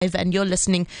And you're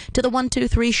listening to the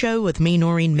 123 show with me,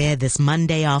 Noreen Mayer, this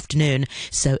Monday afternoon.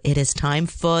 So it is time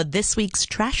for this week's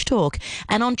Trash Talk.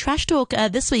 And on Trash Talk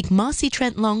this week, Marcy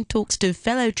Trent Long talks to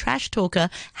fellow trash talker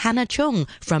Hannah Chung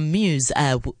from Muse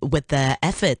with their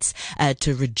efforts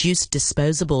to reduce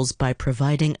disposables by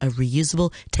providing a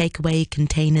reusable takeaway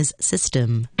containers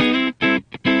system.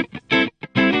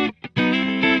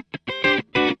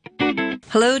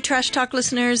 Hello, Trash Talk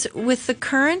listeners. With the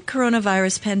current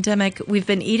coronavirus pandemic, we've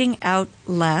been eating out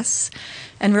less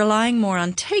and relying more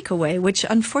on takeaway, which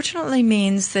unfortunately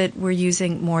means that we're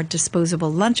using more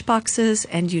disposable lunchboxes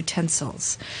and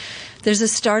utensils. There's a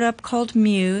startup called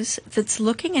Muse that's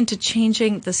looking into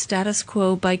changing the status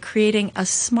quo by creating a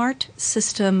smart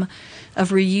system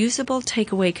of reusable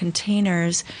takeaway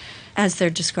containers as they're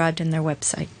described in their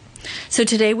website. So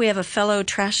today we have a fellow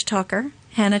trash talker,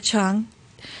 Hannah Chung,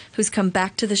 who's come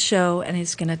back to the show and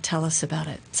is going to tell us about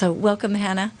it. So welcome,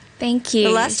 Hannah. Thank you.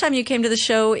 The last time you came to the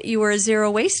show, you were a zero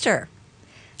waster.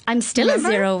 I'm still a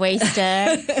zero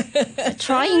waster,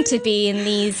 trying to be in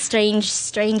these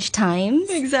strange times.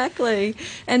 Exactly.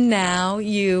 And now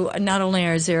you not only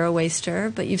are a zero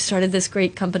waster, but you've started this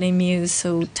great company, Muse.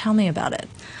 So tell me about it.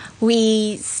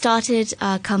 We started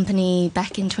our company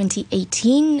back in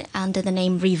 2018 under the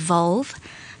name Revolve.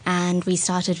 And we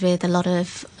started with a lot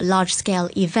of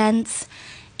large-scale events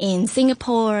in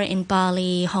Singapore, in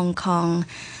Bali, Hong Kong,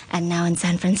 and now in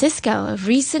San Francisco.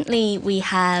 Recently, we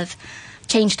have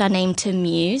changed our name to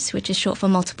Muse, which is short for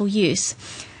multiple use.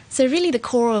 So really the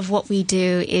core of what we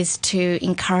do is to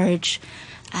encourage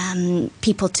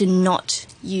people to not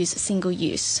use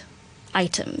single-use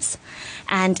items,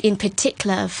 and in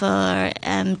particular for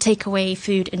takeaway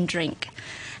food and drink.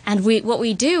 And what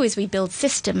we do is we build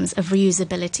systems of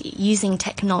reusability using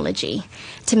technology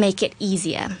to make it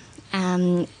easier.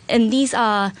 And these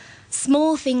are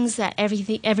small things that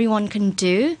everyone can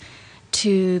do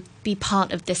to be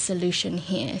part of this solution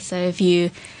here. So if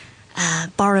you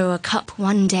borrow a cup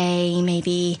one day,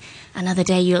 maybe another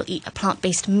day you'll eat a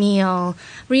plant-based meal.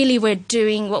 Really,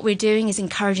 what we're doing is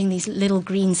encouraging these little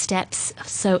green steps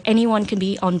so anyone can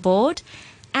be on board,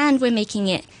 and we're making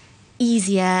it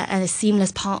easier and a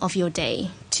seamless part of your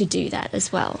day to do that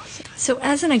as well. So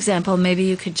as an example, maybe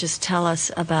you could just tell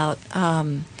us about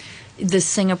the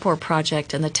Singapore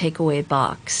project and the takeaway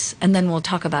box, and then we'll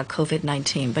talk about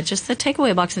COVID-19, but just the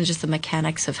takeaway box and just the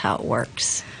mechanics of how it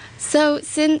works. So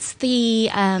since the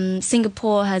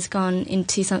Singapore has gone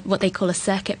into what they call a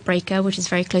circuit breaker, which is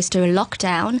very close to a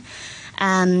lockdown,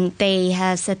 they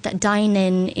have said that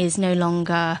dine-in is no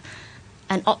longer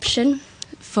an option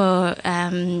for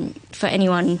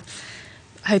anyone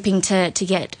hoping to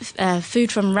get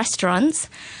food from restaurants.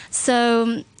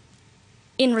 So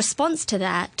in response to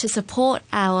that, to support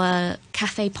our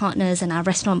cafe partners and our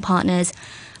restaurant partners,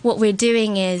 what we're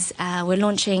doing is we're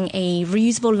launching a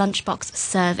reusable lunchbox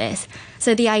service.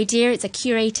 So the idea is a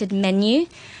curated menu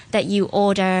that you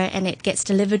order and it gets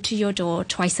delivered to your door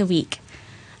twice a week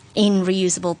in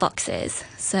reusable boxes.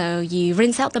 So you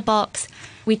rinse out the box.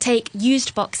 We take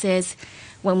used boxes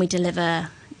when we deliver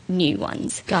new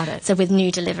ones. Got it. So with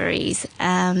new deliveries.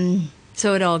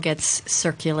 So it all gets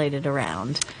circulated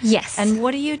around. Yes. And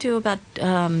what do you do about,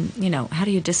 how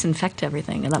do you disinfect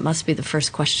everything? And that must be the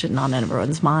first question on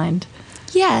everyone's mind.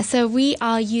 Yeah, so we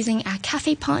are using our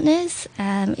cafe partners.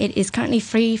 It is currently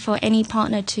free for any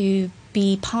partner to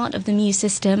be part of the Muse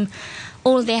system.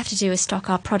 All they have to do is stock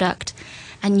our product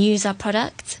and use our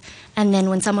product. And then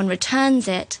when someone returns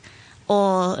it,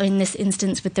 or in this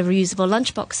instance with the reusable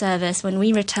lunchbox service, when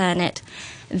we return it,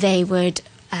 they would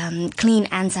clean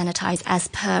and sanitize as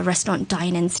per restaurant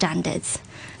dine-in standards.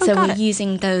 So we're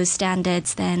using those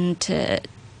standards then to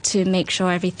make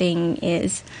sure everything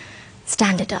is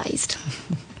standardized.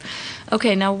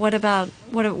 Okay, now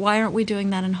why aren't we doing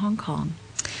that in Hong Kong?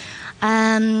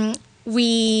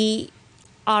 We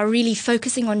are really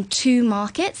focusing on two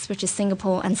markets, which is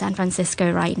Singapore and San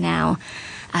Francisco right now.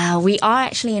 We are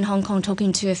actually in Hong Kong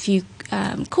talking to a few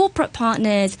corporate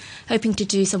partners, hoping to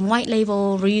do some white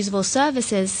label reusable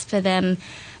services for them,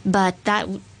 but that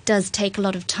does take a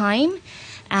lot of time.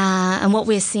 And what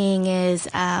we're seeing is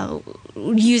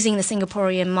using the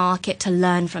Singaporean market to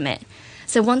learn from it.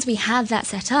 So once we have that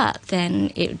set up,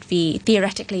 then it would be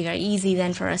theoretically very easy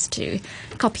then for us to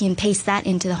copy and paste that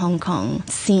into the Hong Kong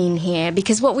scene here.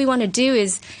 Because what we want to do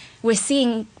is we're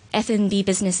seeing F&B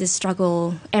businesses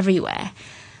struggle everywhere.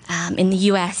 In the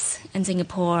US and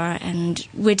Singapore, and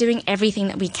we're doing everything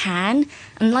that we can,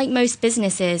 and like most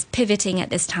businesses, pivoting at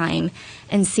this time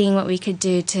and seeing what we could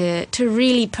do to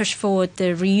really push forward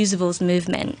the reusables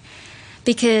movement.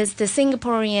 Because the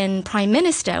Singaporean Prime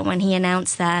Minister, when he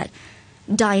announced that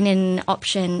dine-in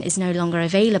option is no longer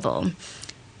available.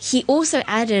 He also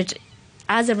added,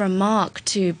 as a remark,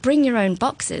 to bring your own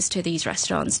boxes to these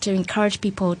restaurants to encourage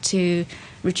people to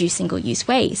reduce single-use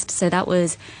waste. So that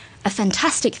was a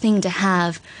fantastic thing to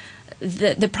have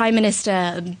the Prime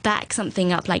Minister back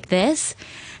something up like this.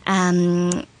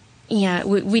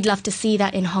 We'd love to see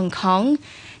that in Hong Kong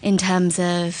in terms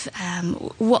of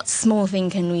what small thing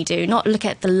can we do, not look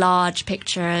at the large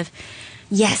picture of,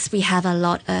 yes, we have a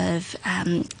lot of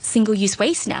single-use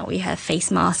waste now. We have face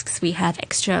masks, we have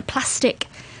extra plastic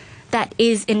that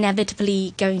is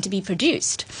inevitably going to be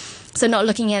produced. So not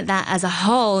looking at that as a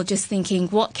whole, just thinking,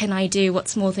 what can I do? What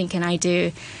small thing can I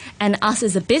do? And us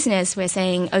as a business, we're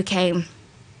saying, okay,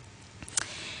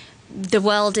 the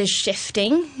world is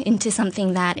shifting into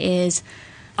something that is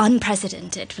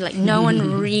unprecedented. Like no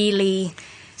one really...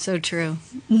 So true.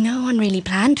 No one really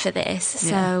planned for this.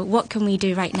 So what can we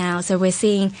do right now? So we're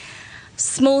seeing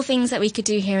small things that we could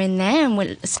do here and there. And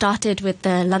we started with the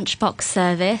lunchbox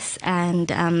service,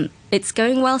 and it's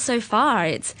going well so far.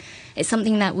 It's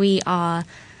something that we are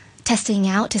testing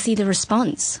out to see the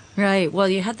response. Right. Well,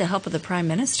 you had the help of the Prime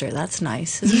Minister. That's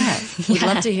nice, isn't it? We'd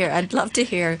love to hear. I'd love to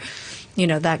hear,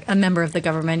 that a member of the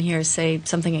government here say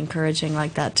something encouraging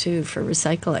like that too for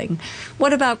recycling.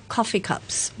 What about coffee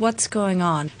cups? What's going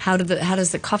on? How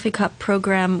does the coffee cup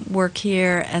program work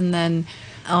here? And then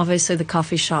obviously the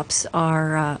coffee shops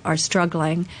are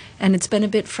struggling, and it's been a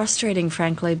bit frustrating,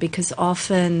 frankly, because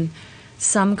often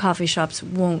some coffee shops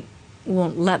won't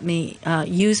let me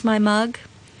use my mug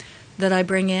that I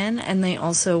bring in, and they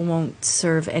also won't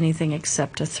serve anything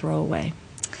except a throwaway.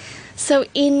 So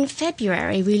in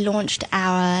February, we launched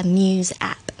our Muse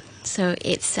app. So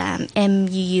it's muuse.io.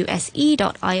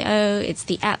 It's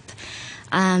the app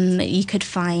you could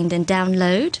find and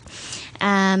download.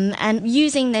 And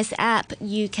using this app,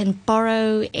 you can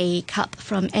borrow a cup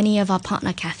from any of our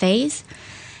partner cafes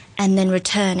and then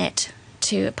return it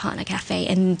to a partner cafe,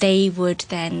 and they would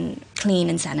then clean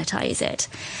and sanitize it.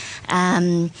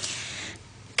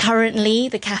 Currently,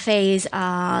 the cafes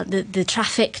are, the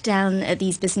traffic down at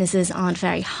these businesses aren't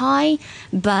very high,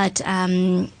 but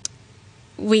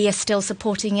we are still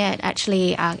supporting it.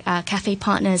 Actually, our cafe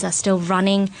partners are still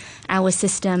running our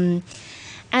system.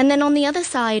 And then on the other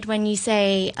side, when you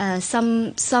say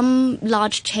some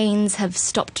large chains have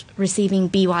stopped receiving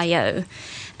BYO,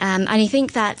 and I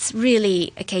think that's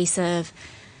really a case of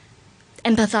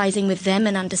empathizing with them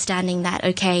and understanding that,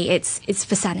 okay, it's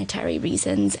for sanitary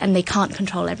reasons and they can't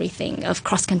control everything of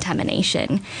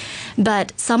cross-contamination.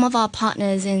 But some of our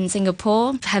partners in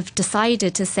Singapore have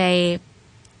decided to say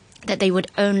that they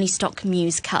would only stock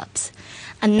Muse cups.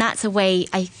 And that's a way,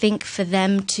 I think, for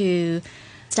them to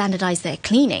standardize their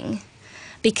cleaning.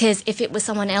 Because if it was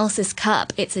someone else's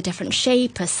cup, it's a different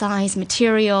shape, a size,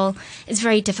 material. It's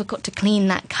very difficult to clean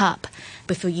that cup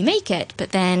before you make it.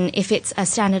 But then if it's a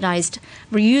standardized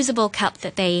reusable cup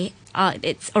that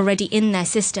it's already in their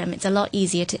system, it's a lot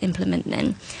easier to implement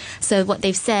then. So what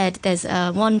they've said, there's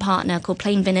one partner called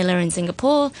Plain Vanilla in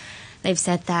Singapore. They've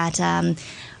said that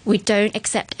we don't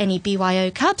accept any BYO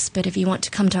cups, but if you want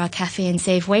to come to our cafe and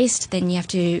save waste, then you have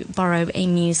to borrow a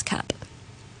Muse cup.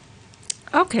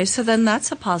 Okay, so then that's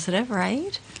a positive,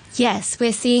 right? Yes,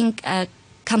 we're seeing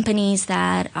companies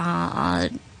that are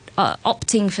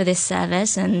opting for this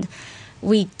service, and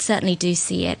we certainly do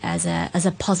see it as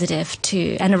a positive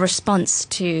to and a response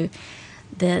to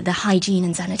the hygiene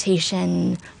and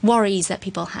sanitation worries that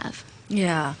people have.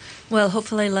 Yeah. Well,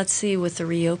 hopefully, let's see with the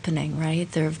reopening, right?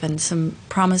 There have been some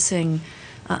promising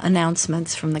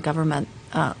announcements from the government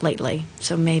lately,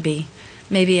 so maybe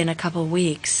in a couple of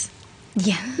weeks.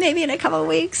 Yeah, maybe in a couple of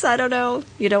weeks. I don't know.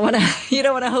 You don't want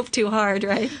to hope too hard,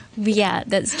 right? Yeah,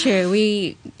 that's true.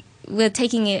 We're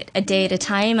taking it a day at a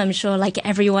time. I'm sure, like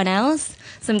everyone else,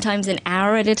 sometimes an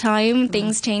hour at a time.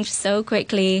 Things change so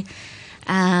quickly,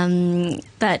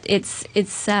 but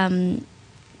it's something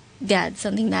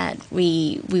that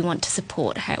we want to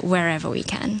support wherever we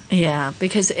can. Yeah,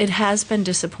 because it has been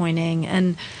disappointing,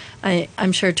 and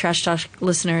I'm sure Trash Talk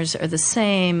listeners are the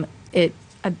same.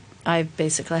 I've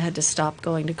basically had to stop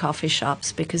going to coffee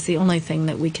shops because the only thing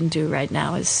that we can do right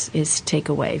now is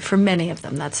takeaway. For many of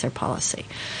them, that's their policy.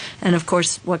 And of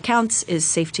course, what counts is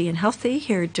safety and healthy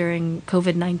here during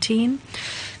COVID-19.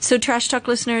 So Trash Talk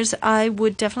listeners, I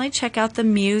would definitely check out the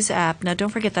Muse app. Now, don't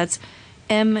forget that's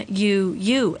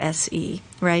MUUSE,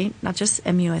 right? Not just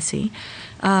MUSE.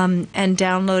 And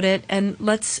download it. And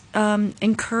let's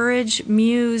encourage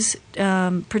Muse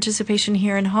participation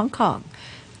here in Hong Kong.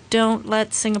 Don't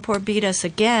let Singapore beat us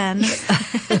again.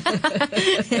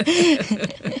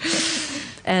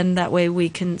 and that way we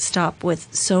can stop with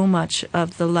so much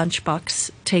of the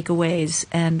lunchbox takeaways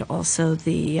and also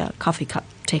the coffee cup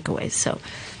takeaways. So,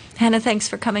 Hannah, thanks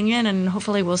for coming in, and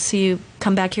hopefully we'll see you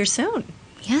come back here soon.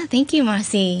 Yeah, thank you,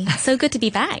 Marcy. So good to be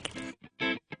back.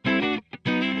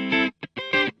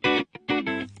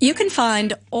 You can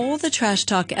find all the Trash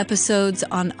Talk episodes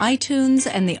on iTunes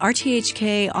and the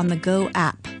RTHK On The Go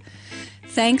app.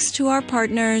 Thanks to our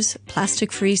partners,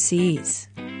 Plastic Free Seas.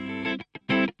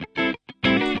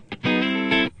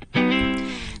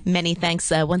 Many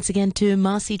thanks once again to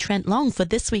Marcy Trent Long for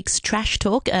this week's Trash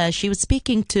Talk. She was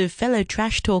speaking to fellow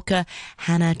Trash Talker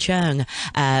Hannah Chung.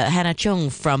 Hannah Chung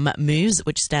from MUSE,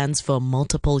 which stands for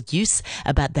Multiple Use,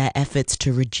 about their efforts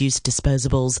to reduce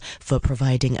disposables for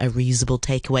providing a reusable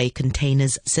takeaway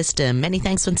containers system. Many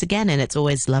thanks once again, and it's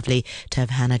always lovely to have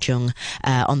Hannah Chung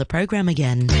on the program again.